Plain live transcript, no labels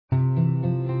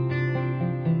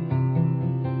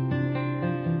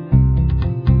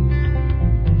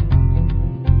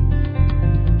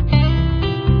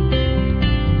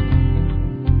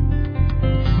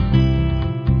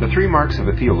marks of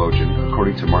a theologian,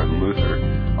 according to Martin Luther,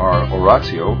 are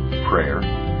oratio, prayer,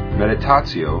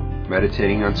 meditatio,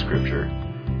 meditating on Scripture,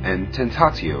 and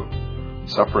tentatio,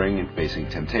 suffering and facing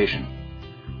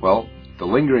temptation. Well, the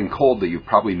lingering cold that you've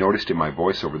probably noticed in my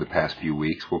voice over the past few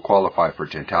weeks will qualify for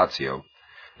tentatio,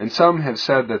 and some have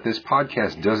said that this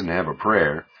podcast doesn't have a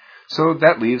prayer, so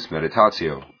that leaves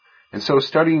meditatio. And so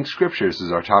studying Scriptures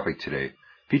is our topic today,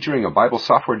 featuring a Bible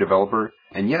software developer,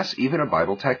 and yes, even a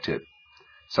Bible tech tip.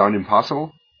 Sound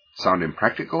impossible? Sound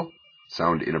impractical?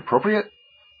 Sound inappropriate?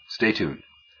 Stay tuned.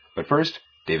 But first,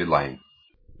 David Lang.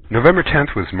 November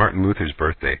 10th was Martin Luther's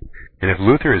birthday, and if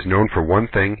Luther is known for one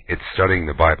thing, it's studying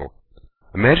the Bible.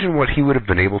 Imagine what he would have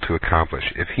been able to accomplish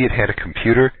if he had had a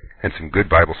computer and some good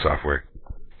Bible software.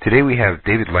 Today we have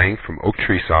David Lang from Oak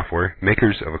Tree Software,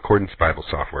 makers of Accordance Bible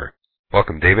Software.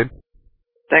 Welcome, David.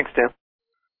 Thanks, Tim.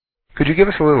 Could you give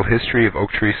us a little history of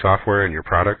Oak Tree Software and your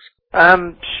products?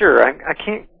 Sure. I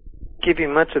can't give you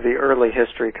much of the early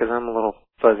history because I'm a little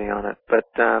fuzzy on it, but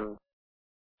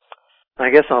I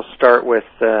guess I'll start with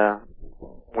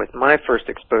my first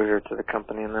exposure to the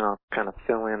company, and then I'll kind of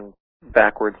fill in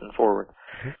backwards and forward.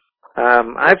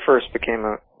 I first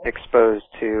became exposed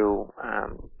to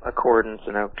Accordance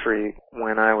and Oak Tree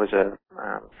when I was a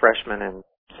freshman in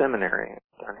seminary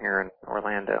down here in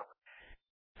Orlando.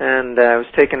 And I was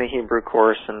taking a Hebrew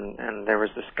course, and there was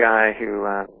this guy who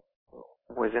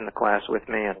was in the class with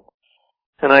me,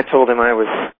 and I told him I was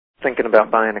thinking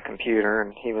about buying a computer,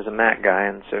 and he was a Mac guy,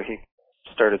 and so he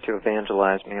started to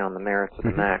evangelize me on the merits of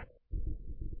the Mac.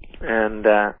 And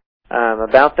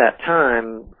about that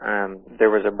time, there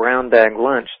was a brown bag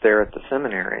lunch there at the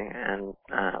seminary, and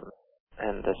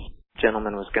this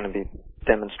gentleman was going to be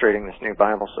demonstrating this new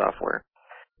Bible software.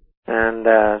 And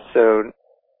so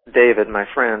David, my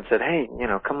friend, said, "Hey,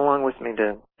 come along with me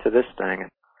to this thing."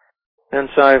 And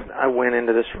so I went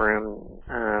into this room,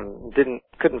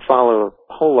 couldn't follow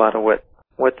a whole lot of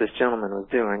what this gentleman was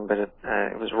doing, but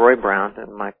it was Roy Brown,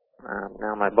 and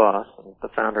now my boss, and the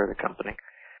founder of the company.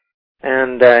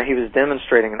 And he was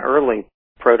demonstrating an early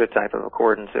prototype of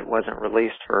Accordance. It wasn't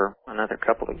released for another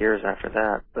couple of years after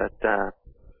that. But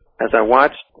as I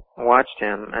watched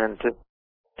him, and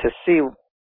to see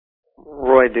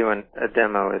Roy doing a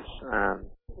demo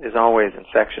is always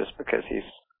infectious because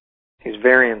he's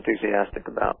very enthusiastic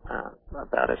about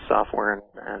his software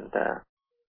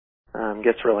and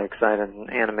gets really excited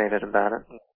and animated about it.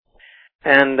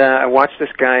 And I watched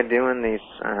this guy doing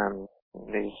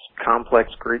these complex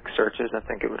Greek searches. I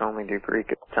think it would only do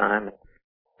Greek at the time,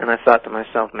 and I thought to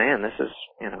myself, man, this is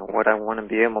what I want to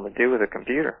be able to do with a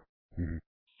computer. Mm-hmm.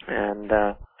 And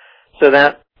so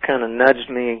that kind of nudged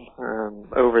me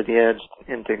over the edge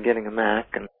into getting a Mac,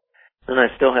 and then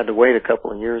I still had to wait a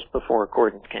couple of years before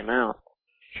Accordance came out.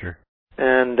 Sure.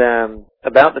 And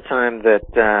about the time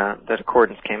that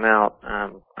Accordance came out,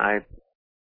 I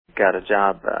got a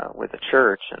job with a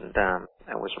church, and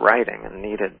I was writing and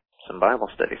needed some Bible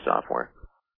study software,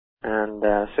 and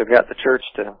so got the church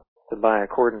to buy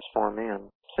Accordance for me and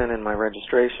sent in my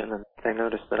registration, and they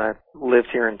noticed that I lived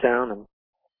here in town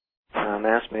and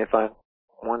asked me if I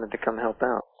wanted to come help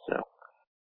out. So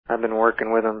I've been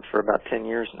working with them for about 10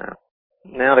 years now.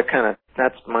 Now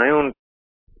that's my own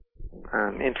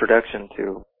introduction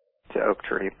to Oak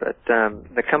Tree, but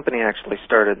the company actually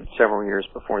started several years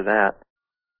before that.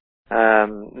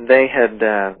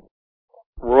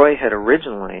 Roy had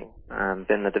originally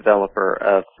been the developer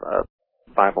of a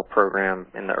Bible program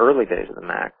in the early days of the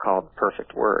Mac called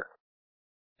Perfect Word.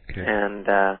 Okay. And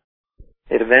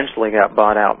it eventually got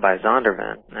bought out by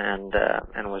Zondervan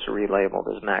and was relabeled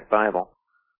as Mac Bible.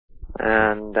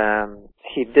 And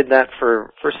he did that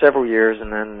for several years,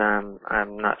 and then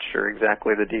I'm not sure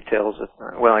exactly the details of.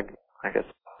 Well, I guess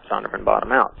Zondervan bought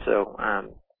him out, so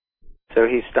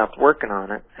he stopped working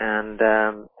on it and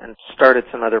started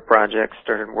some other projects.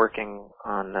 Started working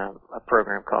on a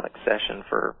program called Accession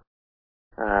for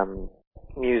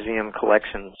museum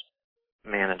collections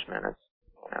management. It's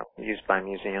used by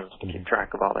museums to keep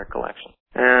track of all their collections.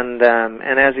 And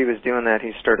as he was doing that,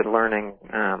 he started learning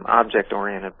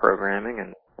object-oriented programming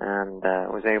and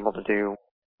was able to do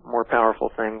more powerful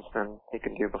things than he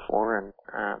could do before. And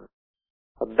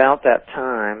about that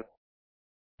time,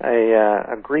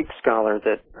 a Greek scholar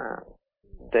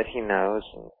that he knows,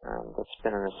 that's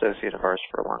been an associate of ours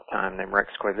for a long time, named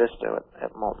Rex Koivisto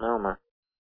at Multnomah,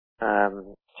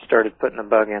 started putting a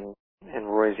bug in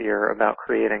Roy's ear about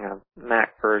creating a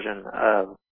Mac version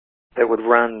that would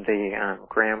run the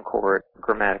Graham Chord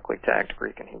grammatically tagged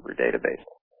Greek and Hebrew database.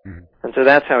 Mm-hmm. And so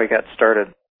that's how he got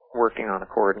started working on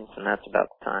Accordance, and that's about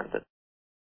the time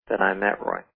that I met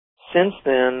Roy. Since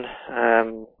then,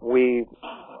 we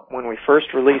when we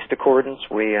first released Accordance,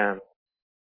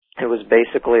 it was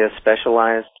basically a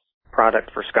specialized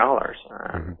product for scholars.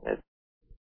 It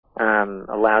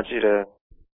allowed you to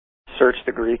search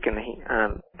the Greek and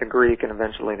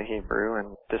eventually the Hebrew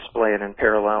and display it in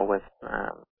parallel with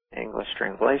English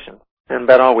translation. And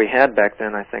about all we had back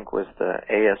then, I think, was the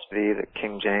ASV, the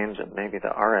King James, and maybe the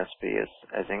RSV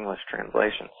as English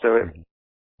translation. So it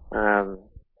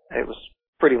was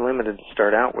pretty limited to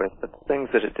start out with, but the things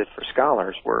that it did for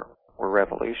scholars were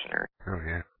revolutionary. Oh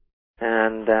yeah.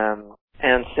 And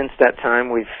since that time,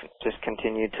 we've just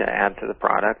continued to add to the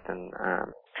product and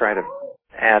try to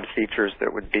add features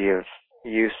that would be of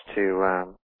use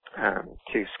to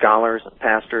scholars and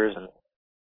pastors,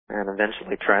 and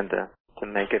eventually tried to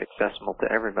make it accessible to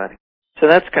everybody. So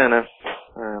that's kind of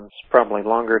it's probably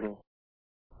longer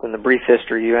than the brief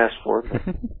history you asked for, but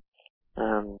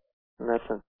and that's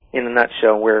in a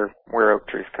nutshell where Oak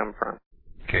Tree's come from.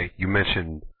 Okay, you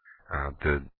mentioned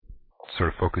the sort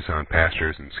of focus on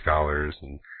pastors and scholars,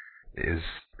 and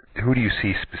who do you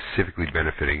see specifically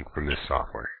benefiting from this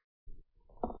software?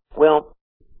 Well,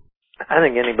 I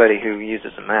think anybody who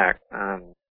uses a Mac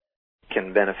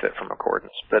can benefit from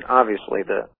Accordance, but obviously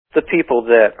the people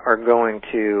that are going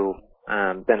to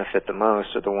benefit the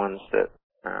most are the ones that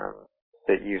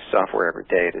use software every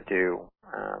day to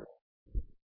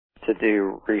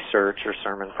do research or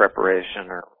sermon preparation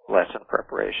or lesson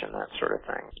preparation, that sort of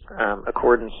thing.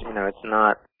 Accordance, it's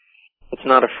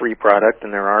not a free product,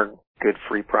 and there are good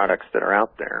free products that are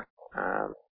out there.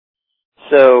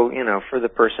 So, for the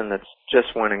person that's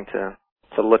just wanting to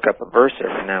look up a verse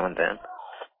every now and then,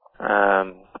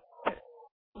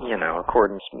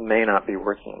 Accordance may not be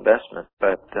worth the investment,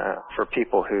 but for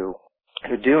people who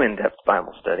do in-depth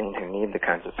Bible study and who need the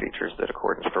kinds of features that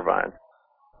Accordance provides,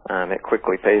 it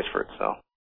quickly pays for itself.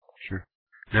 Sure.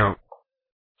 Now,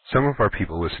 some of our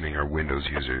people listening are Windows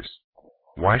users.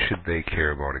 Why should they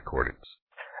care about Accordance?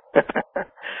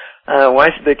 Why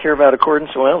should they care about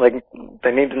Accordance? Well,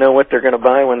 they need to know what they're going to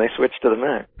buy when they switch to the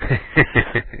Mac.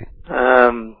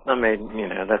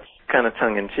 That's kind of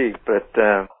tongue-in-cheek, but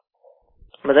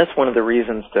that's one of the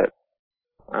reasons that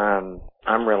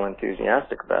I'm real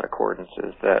enthusiastic about Accordance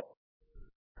is that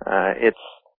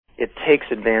it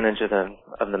takes advantage of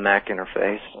the Mac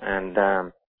interface, and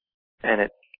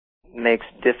it makes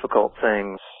difficult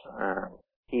things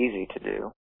easy to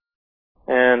do.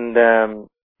 And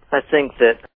I think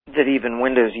that even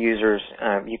Windows users,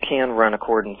 you can run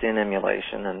Accordance in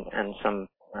emulation, and some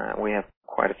we have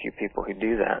quite a few people who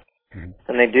do that. Mm-hmm.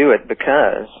 And they do it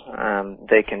because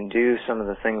they can do some of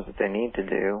the things that they need to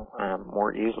do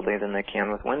more easily than they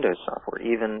can with Windows software,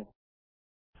 even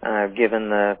given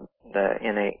the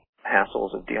innate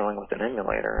hassles of dealing with an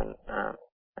emulator and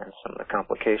some of the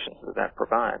complications that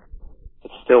provides.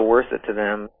 It's still worth it to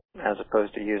them as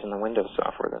opposed to using the Windows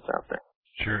software that's out there.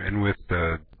 Sure, and with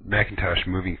Macintosh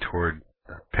moving toward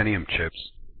Pentium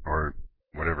chips, or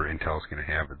whatever Intel's going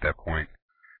to have at that point,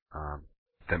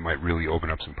 that might really open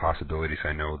up some possibilities.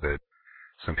 I know that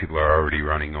some people are already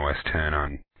running OS X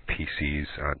on PCs.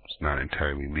 It's not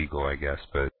entirely legal, I guess,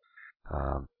 but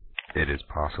it is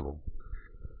possible.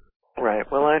 Right.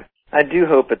 Well, I do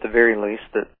hope at the very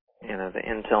least that the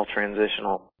Intel transition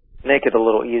will make it a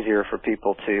little easier for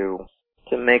people to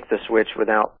make the switch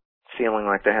without feeling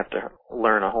like they have to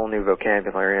learn a whole new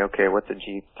vocabulary. Okay, what's a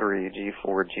G3, G4,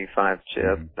 G5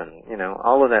 chip, and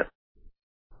all of that,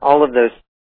 all of those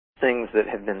things that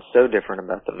have been so different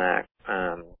about the Mac,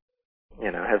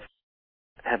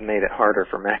 have made it harder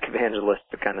for Mac evangelists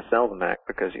to kind of sell the Mac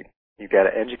because you got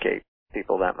to educate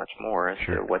people that much more as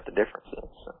to what the difference is.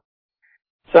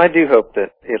 So I do hope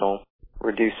that it'll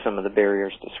reduce some of the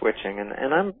barriers to switching,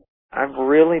 and I've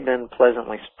really been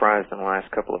pleasantly surprised in the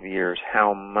last couple of years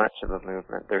how much of a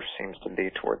movement there seems to be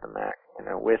toward the Mac.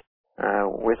 With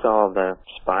all the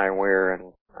spyware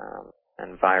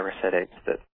and virus headaches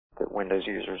that Windows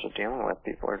users are dealing with,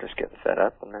 people are just getting fed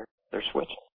up and they're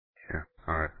switching. Yeah,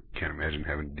 I can't imagine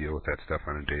having to deal with that stuff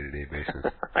on a day-to-day basis.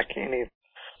 I can't either.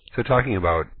 So talking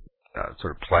about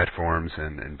sort of platforms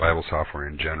and Bible software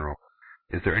in general,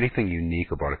 is there anything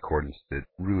unique about Accordance that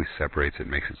really separates it,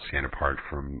 makes it stand apart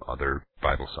from other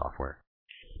Bible software?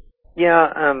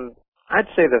 Yeah, I'd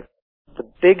say the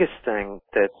biggest thing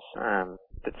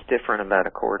that's different about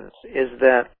Accordance is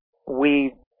that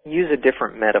we use a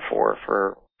different metaphor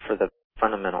for the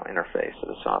fundamental interface of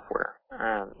the software.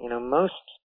 Most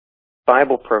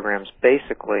Bible programs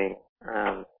basically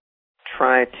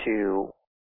try to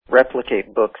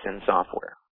replicate books in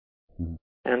software.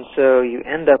 And so you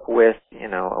end up with,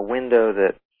 a window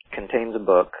that contains a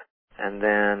book, and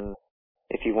then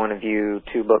if you want to view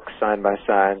two books side by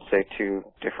side, say two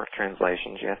different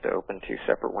translations, you have to open two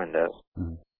separate windows.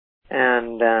 Mm-hmm.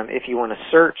 And if you want to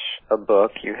search a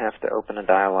book, you have to open a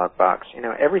dialog box. You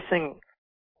know, everything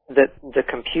that the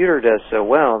computer does so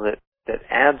well that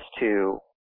adds to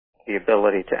the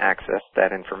ability to access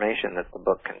that information that the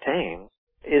book contains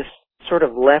is sort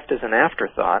of left as an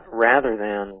afterthought rather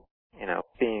than, you know,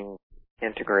 being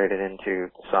integrated into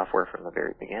the software from the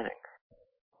very beginning.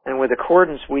 And with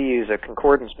accordance, we use a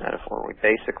concordance metaphor. We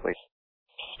basically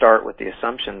start with the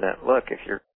assumption that, look, if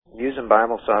you're using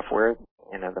Bible software,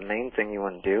 you know, the main thing you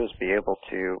want to do is be able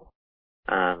to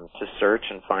search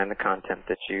and find the content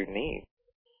that you need.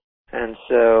 And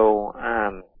so,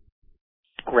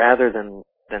 rather than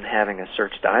having a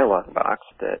search dialog box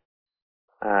that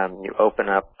you open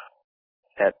up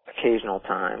at occasional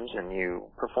times and you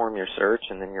perform your search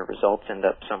and then your results end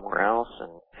up somewhere else,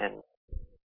 and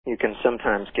you can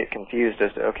sometimes get confused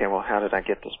as to, okay, well, how did I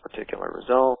get this particular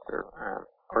result,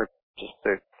 or just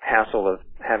the hassle of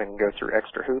having to go through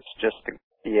extra hoops just to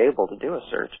be able to do a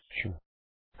search. Sure.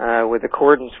 With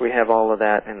Accordance, we have all of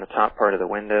that in the top part of the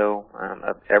window,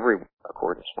 of every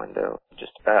Accordance window,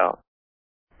 just about.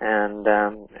 And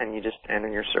you just enter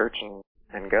your search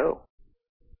and go.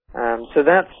 So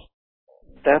that's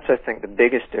I think the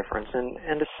biggest difference.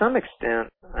 And to some extent,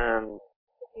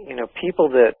 you know, people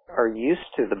that are used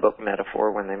to the book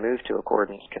metaphor when they move to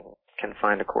Accordance can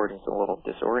find Accordance a little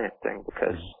disorienting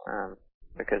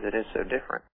because it is so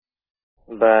different.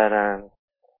 But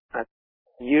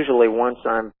usually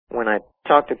when I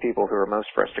talk to people who are most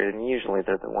frustrated, and usually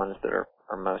they're the ones that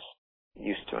are most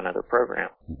used to another program,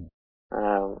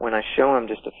 when I show them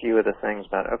just a few of the things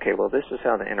about, okay, well, this is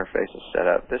how the interface is set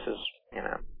up. This is, you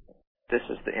know, this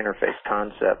is the interface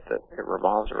concept that it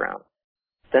revolves around.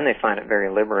 Then they find it very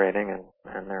liberating,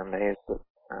 and they're amazed that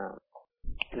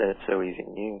it's so easy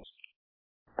to use.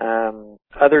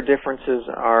 Other differences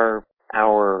are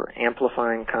our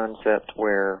amplifying concept,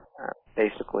 where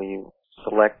basically you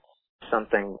select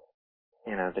something,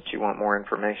 you know, that you want more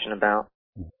information about,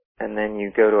 and then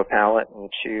you go to a palette and you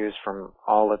choose from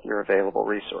all of your available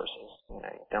resources. You know,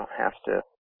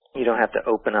 you don't have to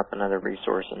open up another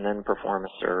resource and then perform a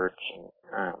search.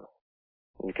 And,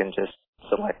 you can just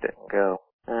select it and go.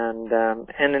 And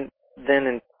then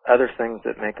in other things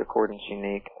that make Accordance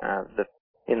unique,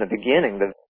 in the beginning,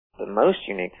 the most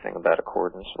unique thing about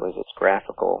Accordance was its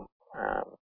graphical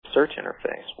search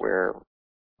interface, where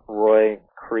Roy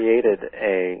created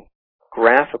a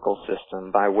graphical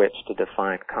system by which to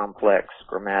define complex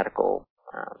grammatical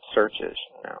searches,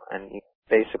 you know, and you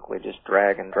basically just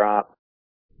drag and drop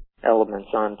elements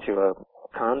onto a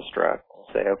construct and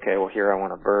say, okay, well, here I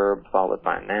want a verb followed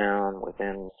by a noun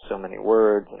within so many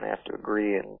words, and they have to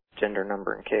agree in gender,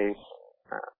 number, and case.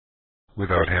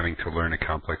 Without having to learn a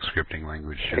complex scripting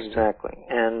language. Exactly.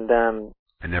 And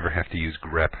never have to use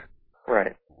grep.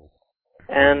 Right.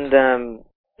 And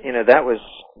you know, that was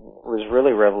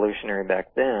really revolutionary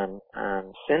back then.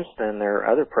 Since then, there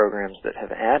are other programs that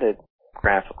have added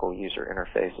graphical user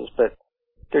interfaces, but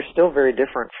they're still very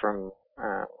different from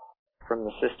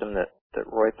the system that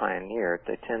Roy pioneered.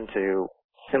 They tend to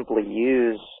simply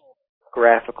use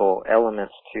graphical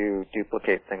elements to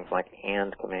duplicate things like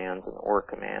and commands and or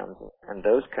commands and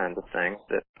those kinds of things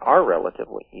that are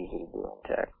relatively easy to do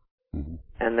in text. Mm-hmm.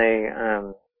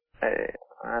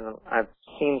 And I've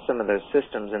seen some of those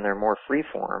systems and they're more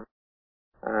freeform,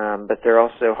 but they're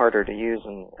also harder to use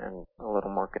and a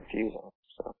little more confusing.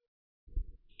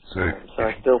 So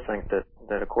I still think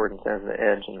that Accordance has the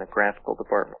edge in the graphical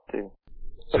department too.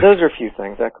 But those are a few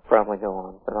things. I could probably go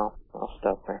on, but I'll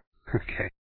stop there. Okay.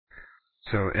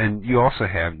 So, and you also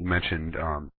have mentioned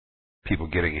people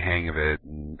getting a hang of it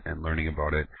and learning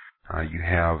about it. You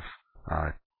have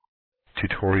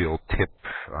tutorial tip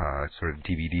sort of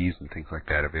DVDs and things like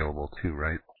that available too,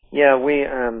 right? Yeah,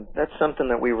 that's something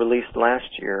that we released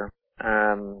last year.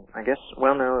 I guess,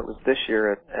 well, no, it was this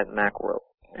year at Macworld,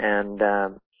 and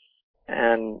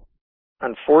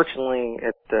unfortunately,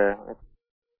 it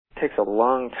takes a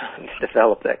long time to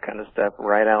develop that kind of stuff,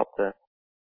 write out the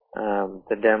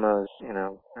demos, you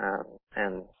know,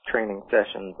 and training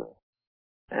sessions,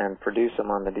 and produce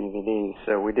them on the DVD.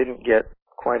 So we didn't get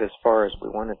quite as far as we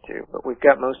wanted to, but we've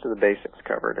got most of the basics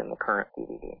covered in the current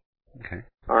DVD. Okay.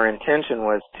 Our intention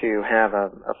was to have a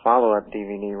follow-up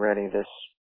DVD ready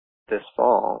this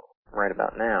fall, right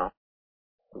about now,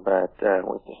 but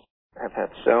we just have had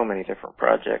so many different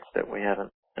projects that we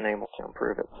haven't been able to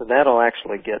improve it. So that'll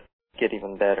actually get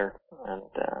even better, and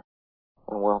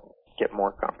we'll get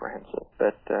more comprehensive.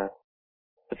 But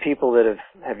the people that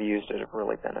have used it have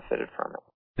really benefited from it.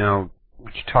 Now,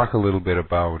 would you talk a little bit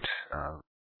about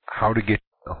how to get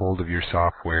a hold of your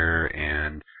software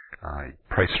and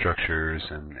price structures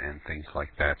and things like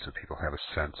that, so people have a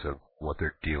sense of what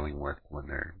they're dealing with when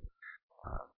they're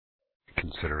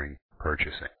considering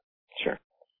purchasing. Sure.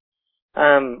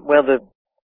 Well,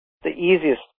 the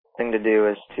easiest thing to do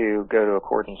is to go to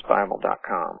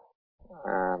accordancebible.com,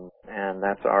 and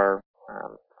that's our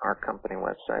company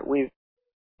website. We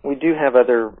do have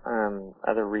other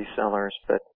resellers,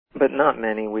 but not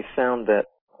many. We found that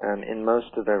in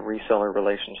most of the reseller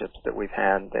relationships that we've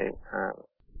had,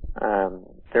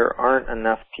 there aren't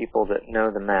enough people that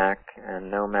know the Mac and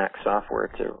know Mac software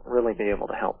to really be able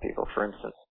to help people. For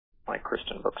instance, like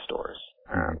Christian bookstores.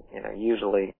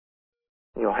 Usually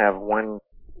you'll have one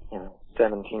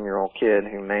 17-year-old kid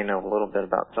who may know a little bit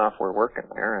about software working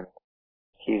there, and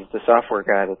he's the software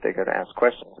guy that they go to ask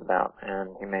questions about,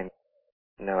 and he may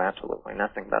know absolutely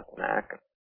nothing about the Mac,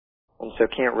 and so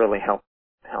can't really help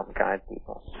guide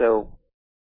people. So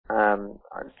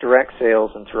our direct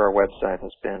sales and through our website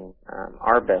has been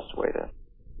our best way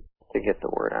to get the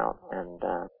word out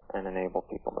and enable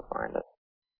people to find it.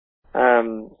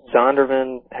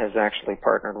 Zondervan has actually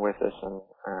partnered with us and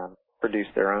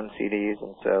produced their own CDs,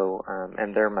 and so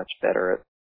and they're much better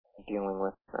at dealing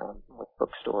with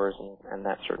bookstores and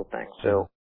that sort of thing. So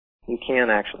you can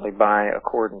actually buy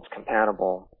Accordance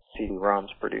compatible CD-ROMs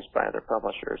produced by other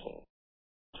publishers and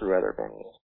through other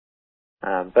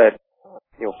venues. But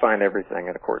you'll find everything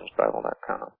at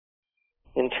accordancebible.com.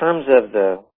 In terms of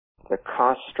the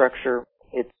cost structure,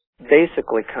 it's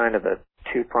basically kind of a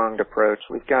two-pronged approach.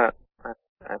 We've got,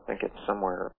 I think it's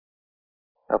somewhere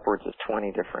upwards of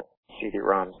 20 different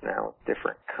CD-ROMs now, with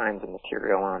different kinds of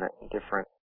material on it, and different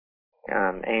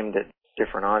aimed at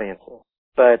different audiences.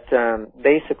 But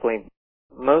basically,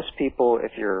 most people,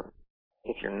 if you're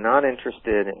not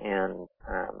interested in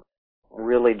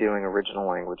really doing original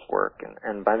language work,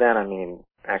 and by that I mean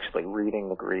actually reading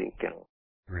the Greek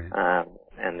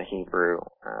and the Hebrew,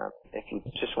 if you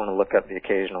just want to look up the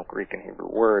occasional Greek and Hebrew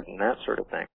word and that sort of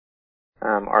thing,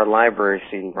 our library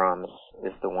CD-ROM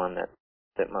is the one that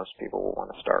most people will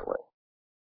want to start with.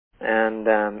 And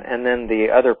then the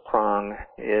other prong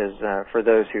is for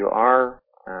those who are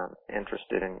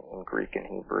interested in Greek and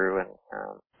Hebrew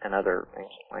and other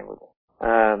ancient languages.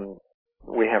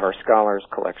 We have our Scholars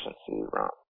Collection CD-ROM.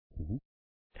 Mm-hmm.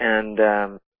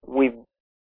 And we've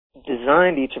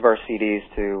designed each of our CDs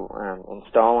to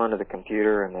install onto the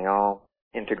computer, and they all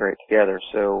integrate together.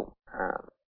 So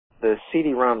the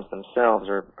CD-ROMs themselves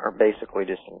are basically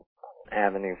just an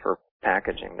avenue for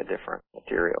packaging the different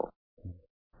materials.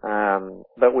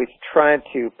 But we've tried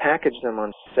to package them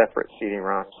on separate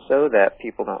CD-ROMs so that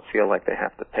people don't feel like they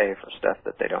have to pay for stuff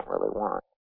that they don't really want.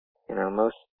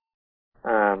 Most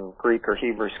Greek or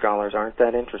Hebrew scholars aren't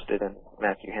that interested in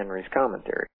Matthew Henry's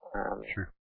commentary. Sure.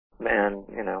 And,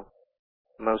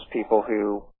 most people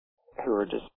who are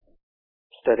just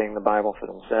studying the Bible for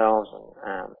themselves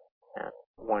and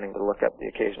wanting to look up the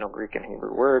occasional Greek and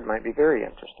Hebrew word might be very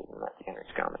interested in Matthew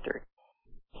Henry's commentary.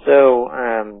 So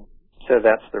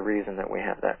that's the reason that we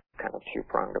have that kind of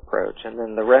two-pronged approach. And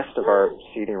then the rest of our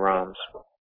CD-ROMs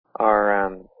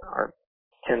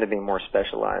tend to be more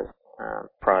specialized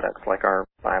products, like our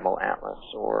Bible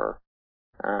Atlas or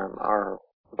our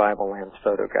Bible Lands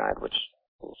Photo Guide, which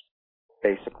is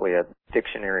basically a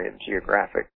dictionary of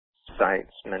geographic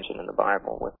sites mentioned in the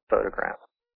Bible with photographs,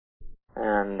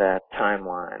 and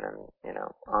timeline, and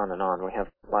on and on. We have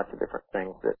lots of different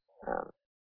things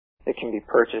that can be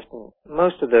purchased, and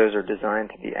most of those are designed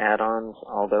to be add-ons,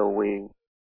 although we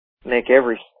make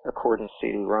every Accordance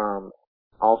CD-ROM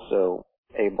also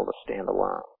able to stand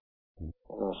alone.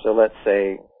 So let's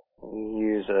say you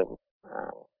use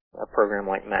a program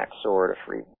like MacSword, a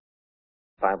free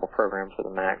Bible program for the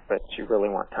Mac, but you really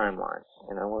want timelines.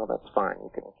 Well, that's fine.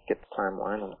 You can get the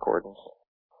timeline in Accordance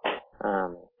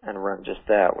and run just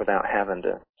that without having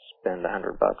to spend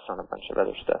 $100 on a bunch of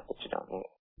other stuff that you don't need.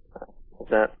 Is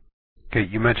that? Okay,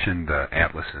 you mentioned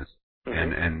atlases,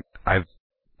 mm-hmm. and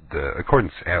the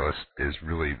Accordance Atlas is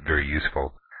really very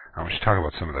useful. I want you to talk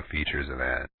about some of the features of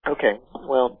that. Okay.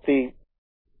 Well, the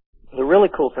really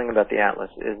cool thing about the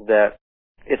Atlas is that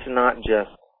it's not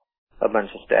just a bunch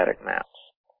of static maps.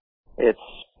 It's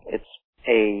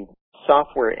a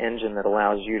software engine that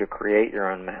allows you to create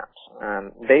your own maps.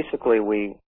 Basically,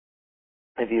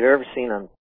 if you've ever seen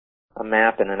a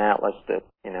map in an atlas that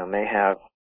may have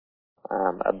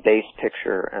a base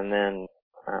picture and then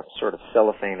sort of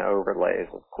cellophane overlays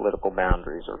of political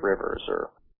boundaries or rivers or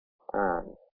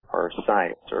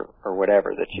sites or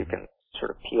whatever that you can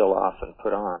sort of peel off and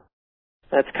put on.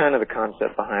 That's kind of the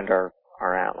concept behind our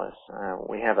atlas.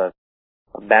 We have a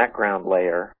background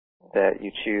layer that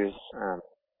you choose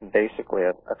basically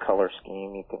a color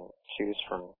scheme. You can choose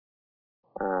from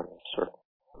sort of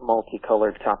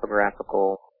multicolored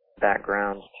topographical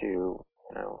backgrounds to,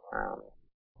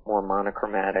 more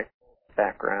monochromatic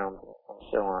backgrounds and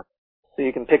so on. So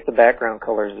you can pick the background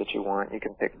colors that you want. You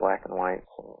can pick black and whites,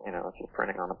 and, if you're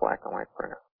printing on a black and white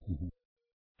printer. Mm-hmm.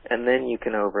 And then you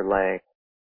can overlay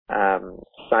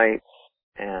sites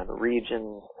and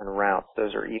regions and routes.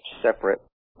 Those are each separate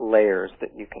layers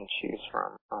that you can choose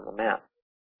from on the map.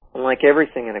 And like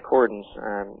everything in Accordance,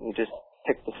 you just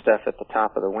pick the stuff at the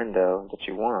top of the window that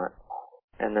you want,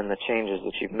 and then the changes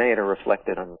that you've made are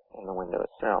reflected in the window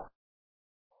itself.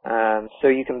 So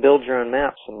you can build your own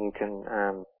maps, and you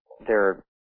can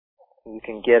you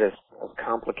can get as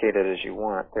complicated as you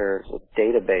want. There's a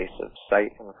database of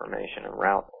site information and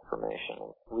route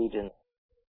information and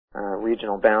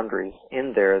regional boundaries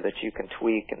in there that you can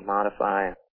tweak and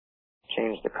modify,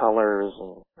 change the colors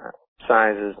and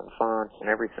sizes and fonts and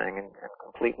everything, and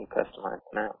completely customize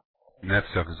the map. And that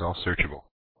stuff is all searchable.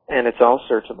 And it's all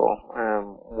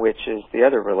searchable, which is the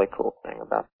other really cool thing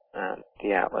about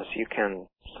the Atlas. You can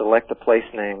select a place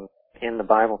name in the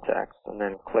Bible text and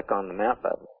then click on the map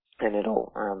button, and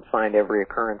it'll find every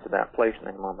occurrence of that place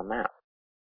name on the map.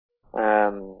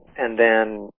 And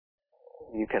then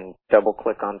you can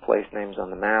double-click on place names on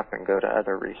the map and go to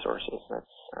other resources.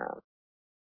 That's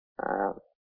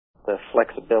the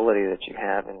flexibility that you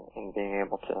have in being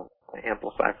able to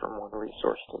amplify from one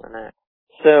resource to the next.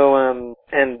 So,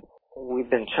 and we've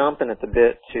been chomping at the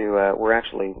bit to,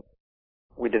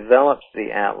 we developed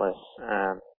the Atlas,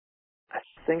 I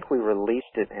think we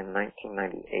released it in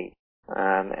 1998.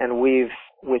 And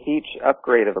with each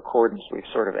upgrade of Accordance, we've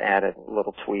sort of added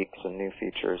little tweaks and new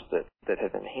features that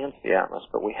have enhanced the Atlas,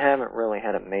 but we haven't really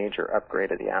had a major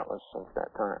upgrade of the Atlas since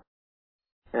that time.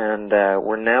 And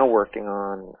we're now working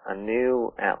on a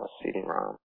new Atlas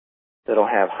CD-ROM that'll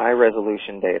have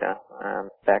high-resolution data.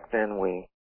 Back then, we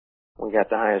got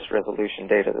the highest resolution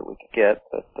data that we could get,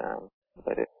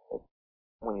 but it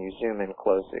when you zoom in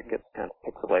close, it gets kind of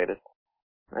pixelated.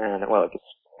 And, it gets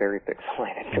very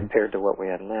pixelated compared to what we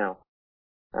have now.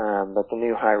 But the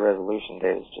new high-resolution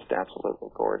data is just absolutely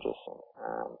gorgeous.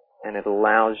 And it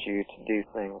allows you to do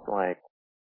things like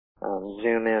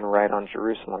zoom in right on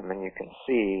Jerusalem, and you can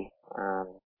see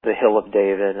the Hill of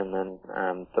David and then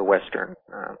the western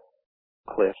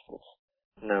cliff that's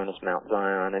known as Mount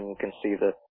Zion, and you can see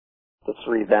the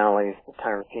three valleys, the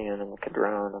Tyropoeon and the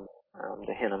Kidron and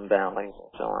the Hinnom valleys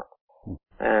and so on,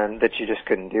 and that you just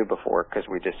couldn't do before because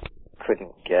we just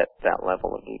couldn't get that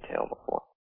level of detail before.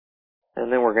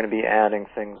 And then we're going to be adding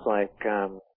things like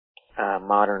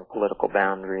modern political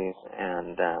boundaries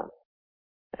and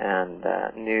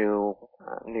new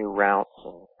routes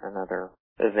and other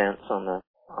events on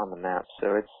the map.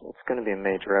 So it's going to be a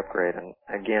major upgrade. And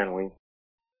again,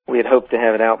 we had hoped to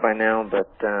have it out by now, but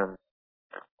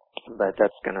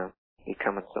that's going to be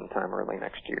coming sometime early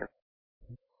next year.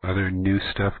 Other new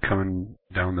stuff coming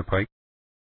down the pike?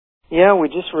 Yeah, we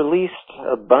just released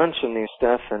a bunch of new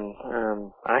stuff, and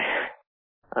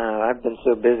I've been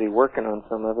so busy working on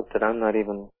some of it that I'm not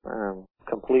even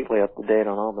completely up to date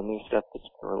on all the new stuff that's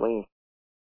been released.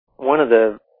 One of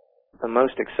the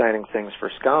most exciting things for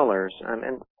scholars,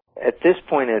 and at this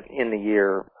point in the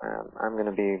year, I'm going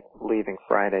to be leaving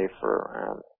Friday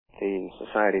for the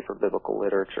Society for Biblical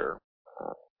Literature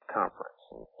conference.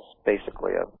 It's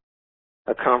basically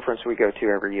a conference we go to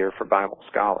every year for Bible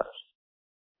scholars,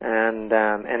 and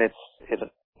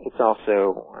it's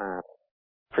also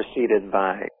preceded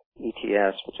by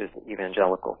ETS, which is the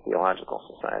Evangelical Theological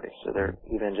Society. So they're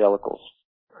evangelicals.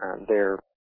 They're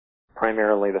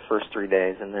primarily the first 3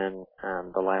 days, and then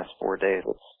the last 4 days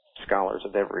it's scholars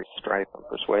of every stripe and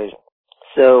persuasion.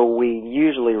 So we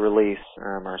usually release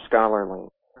our scholarly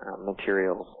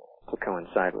materials to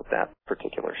coincide with that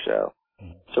particular show.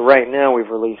 So right now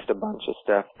we've released a bunch of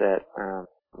stuff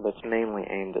that's mainly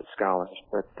aimed at scholars,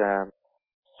 but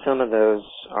some of those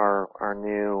are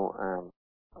new.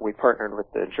 We partnered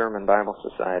with the German Bible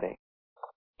Society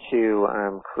to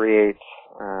create,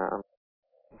 I'm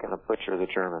going to butcher the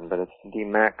German, but it's Die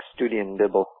Mac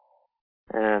Studienbibel,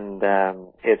 and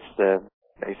it's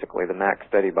basically the Mac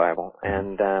Study Bible,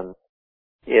 and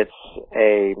it's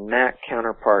a Mac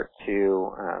counterpart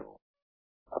to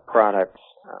a product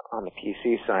on the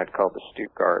PC side called the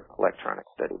Stuttgart Electronic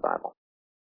Study Bible,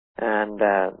 and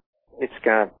it's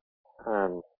got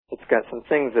some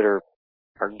things that are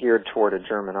geared toward a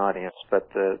German audience, but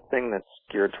the thing that's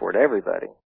geared toward everybody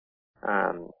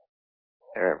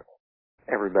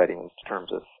in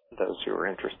terms of those who are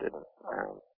interested in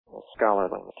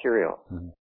scholarly material,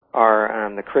 are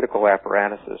the critical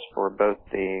apparatuses for both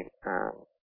the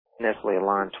Nestle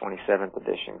Aland 27th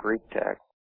edition Greek text,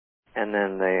 and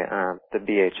then the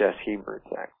BHS Hebrew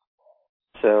text.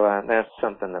 So that's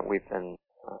something that we've been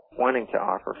wanting to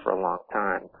offer for a long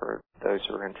time for those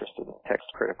who are interested in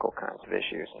text-critical kinds of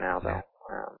issues. Now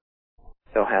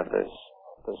they'll have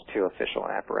those two official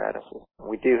apparatuses.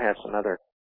 We do have some other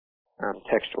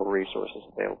textual resources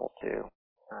available too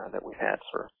that we've had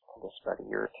for just about a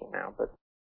year or two now, but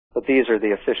these are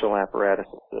the official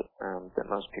apparatuses that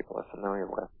most people are familiar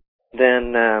with.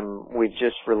 Then we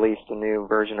just released a new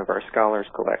version of our Scholars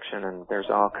Collection, and there's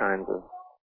all kinds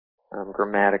of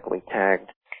grammatically tagged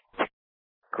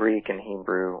Greek and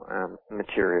Hebrew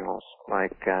materials.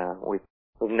 Like we've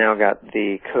now got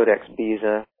the Codex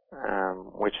Beza,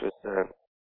 which was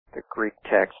the Greek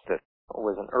text that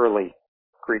was an early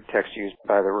Greek text used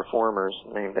by the Reformers,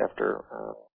 named after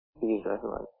Beza,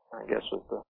 who I guess was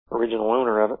the original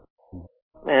owner of it.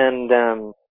 And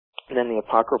then the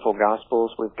Apocryphal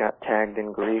Gospels we've got tagged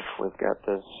in Greek. We've got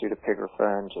the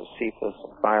Pseudepigrapha and Josephus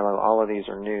and Philo. All of these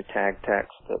are new tag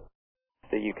texts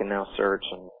that you can now search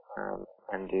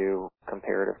and do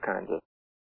comparative kinds of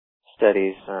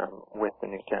studies with the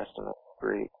New Testament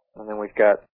Greek. And then we've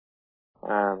got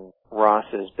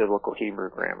Ross's Biblical Hebrew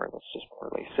Grammar that's just been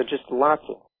released. So just lots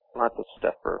of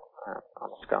stuff for on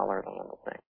a scholarly end of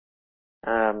things.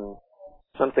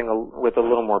 Something with a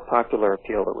little more popular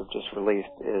appeal that we've just released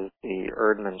is the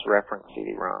Erdman's Reference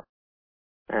CD-ROM.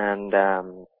 And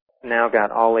now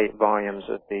got all 8 volumes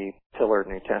of the Pillared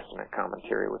New Testament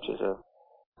Commentary, which is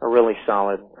a really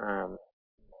solid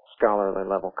scholarly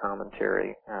level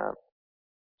commentary.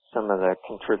 Some of the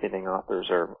contributing authors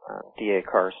are D.A.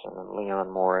 Carson and Leon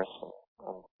Morris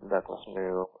and Douglas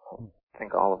Moo, I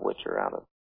think all of which are out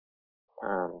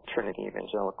of Trinity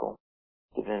Evangelical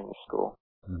Divinity School.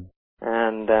 Mm-hmm.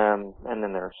 And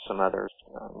then there are some others,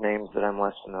 names that I'm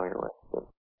less familiar with.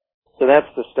 So that's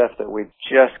the stuff that we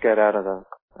just got out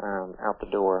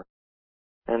the door.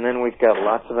 And then we've got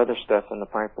lots of other stuff in the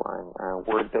pipeline.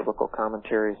 Word Biblical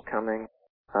Commentaries coming.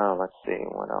 Let's see,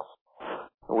 what else?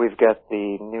 We've got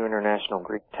the New International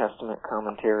Greek Testament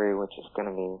Commentary, which is going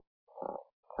to be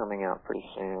coming out pretty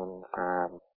soon.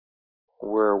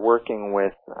 We're working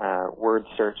with Word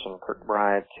Search and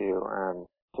Kirkbride to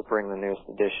bring the newest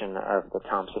edition of the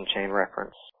Thompson Chain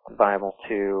Reference Bible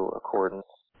to accordance,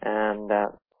 and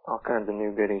all kinds of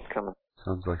new goodies coming.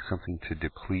 Sounds like something to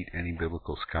deplete any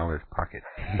biblical scholar's pocket.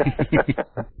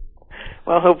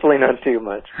 Well, hopefully not too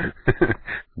much.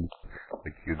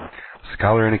 Like a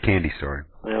scholar in a candy store.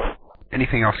 Yeah.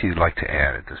 Anything else you'd like to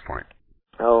add at this point?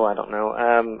 Oh, I don't know.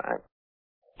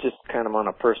 Just kind of on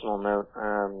a personal note,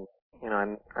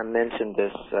 I mentioned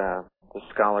this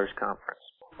Scholars Conference.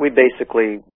 We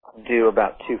basically do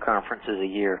about 2 conferences a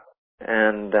year,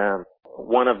 and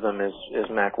one of them is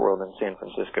Macworld in San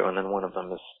Francisco, and then one of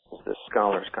them is the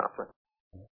Scholars Conference.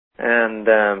 And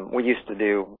we used to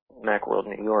do Macworld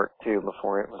New York too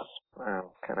before it was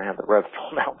kind of had the rug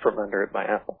pulled out from under it by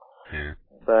Apple. Yeah.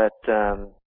 But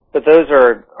those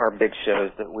are our big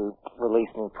shows that we release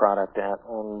new product at,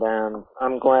 and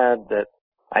I'm glad that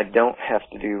I don't have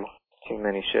to do too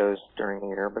many shows during the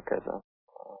year because I'm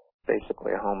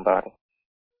basically a homebody.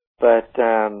 But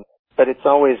it's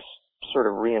always sort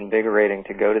of reinvigorating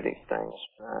to go to these things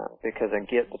because I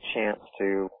get the chance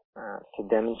to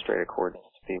demonstrate accordance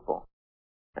to people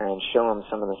and show them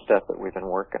some of the stuff that we've been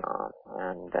working on.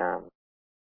 And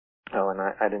and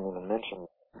I didn't even mention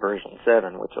version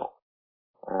 7, which will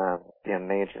be a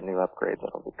major new upgrade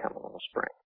that'll be coming in the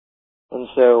spring. And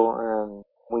so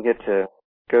we get to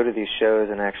go to these shows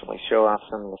and actually show off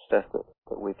some of the stuff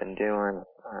that we've been doing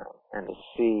and to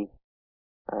see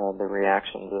the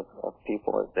reactions of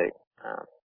people as they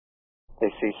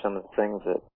see some of the things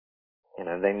that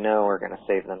they know are going to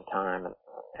save them time and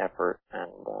effort,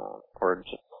 and or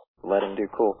just let them do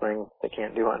cool things they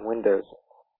can't do on Windows.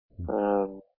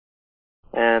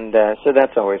 So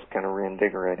that's always kind of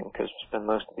reinvigorating because we spend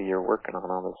most of the year working on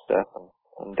all this stuff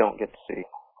and don't get to see,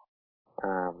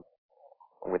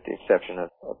 with the exception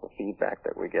of the feedback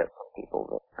that we get from people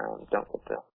that don't get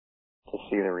to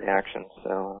see the reactions.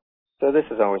 So this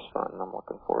is always fun, and I'm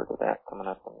looking forward to that coming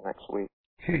up in the next week.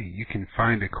 Okay, you can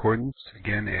find Accordance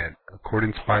again at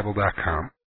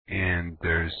accordancebible.com, and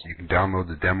you can download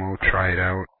the demo, try it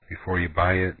out before you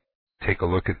buy it, take a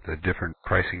look at the different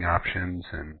pricing options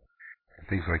and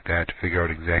things like that to figure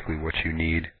out exactly what you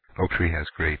need. Oaktree has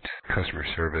great customer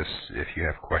service if you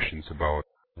have questions about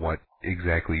what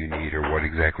exactly you need or what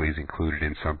exactly is included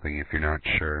in something if you're not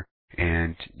sure.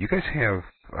 And you guys have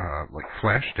like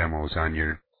flash demos on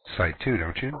your site too,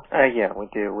 don't you? Yeah, we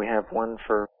do. We have one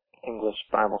for English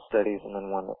Bible studies and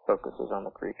then one that focuses on the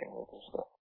Greek and Hebrew stuff.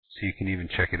 So you can even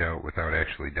check it out without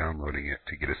actually downloading it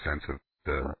to get a sense of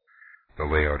the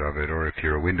layout of it. Or if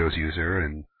you're a Windows user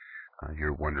and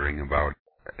you're wondering about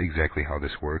exactly how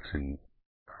this works and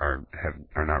are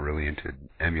not really into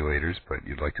emulators, but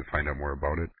you'd like to find out more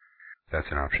about it,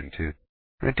 that's an option too.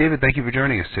 All right, David, thank you for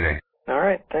joining us today. All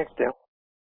right, thanks, Dale.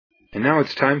 And now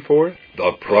it's time for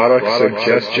the product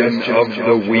suggestion of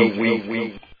the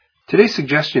week. Today's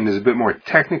suggestion is a bit more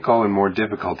technical and more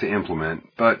difficult to implement,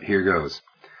 but here goes.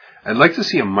 I'd like to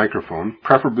see a microphone,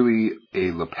 preferably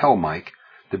a lapel mic,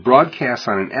 that broadcasts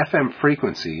on an FM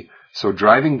frequency so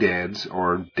driving dads,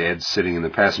 or dads sitting in the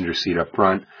passenger seat up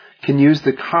front, can use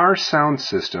the car sound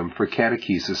system for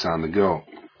catechesis on the go.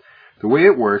 The way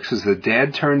it works is that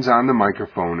Dad turns on the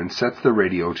microphone and sets the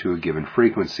radio to a given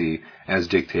frequency as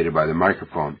dictated by the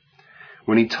microphone.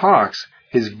 When he talks,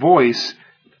 his voice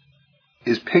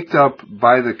is picked up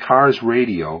by the car's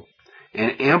radio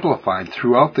and amplified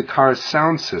throughout the car's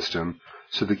sound system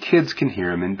so the kids can hear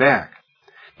him in back.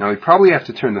 Now, he'd probably have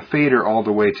to turn the fader all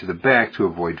the way to the back to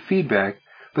avoid feedback,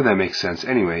 but that makes sense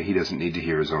anyway. He doesn't need to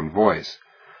hear his own voice.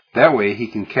 That way, he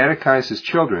can catechize his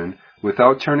children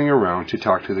without turning around to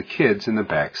talk to the kids in the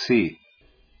back seat.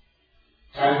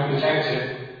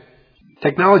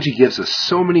 Technology gives us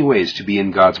so many ways to be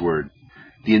in God's Word.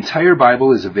 The entire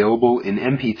Bible is available in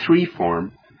MP3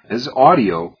 form as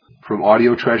audio from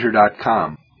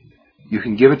audiotreasure.com. You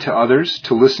can give it to others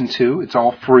to listen to. It's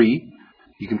all free.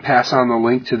 You can pass on the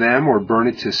link to them or burn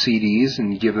it to CDs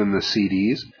and give them the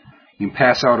CDs. You can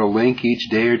pass out a link each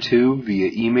day or two via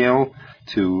email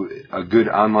to a good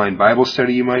online Bible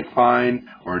study you might find,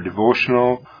 or a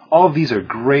devotional. All of these are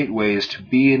great ways to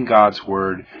be in God's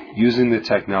Word using the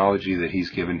technology that He's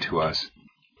given to us.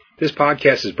 This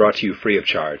podcast is brought to you free of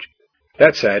charge.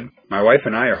 That said, my wife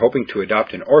and I are hoping to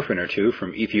adopt an orphan or two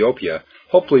from Ethiopia,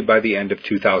 hopefully by the end of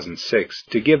 2006,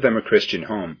 to give them a Christian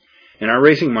home, and are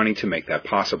raising money to make that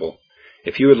possible.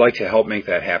 If you would like to help make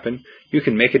that happen, you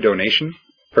can make a donation,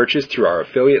 purchase through our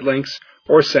affiliate links,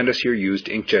 or send us your used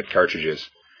inkjet cartridges.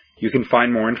 You can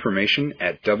find more information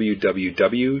at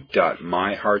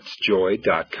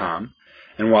www.myheartsjoy.com,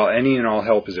 and while any and all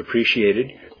help is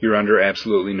appreciated, you're under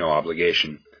absolutely no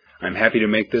obligation. I'm happy to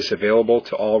make this available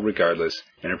to all regardless,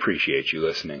 and appreciate you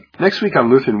listening. Next week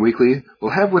on Lutheran Weekly,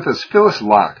 we'll have with us Phyllis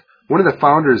Locke, one of the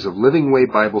founders of Living Way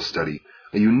Bible Study,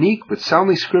 a unique but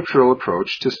soundly scriptural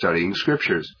approach to studying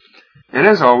scriptures. And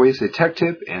as always, a tech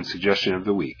tip and suggestion of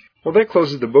the week. Well, that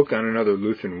closes the book on another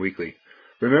Lutheran Weekly.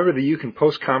 Remember that you can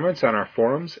post comments on our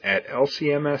forums at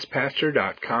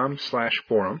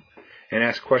lcmspastor.com/forum and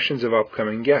ask questions of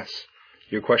upcoming guests.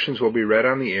 Your questions will be read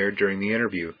on the air during the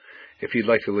interview. If you'd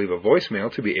like to leave a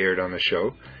voicemail to be aired on the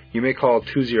show, you may call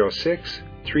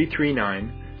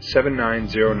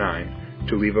 206-339-7909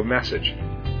 to leave a message.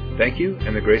 Thank you,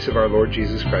 and the grace of our Lord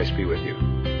Jesus Christ be with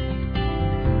you.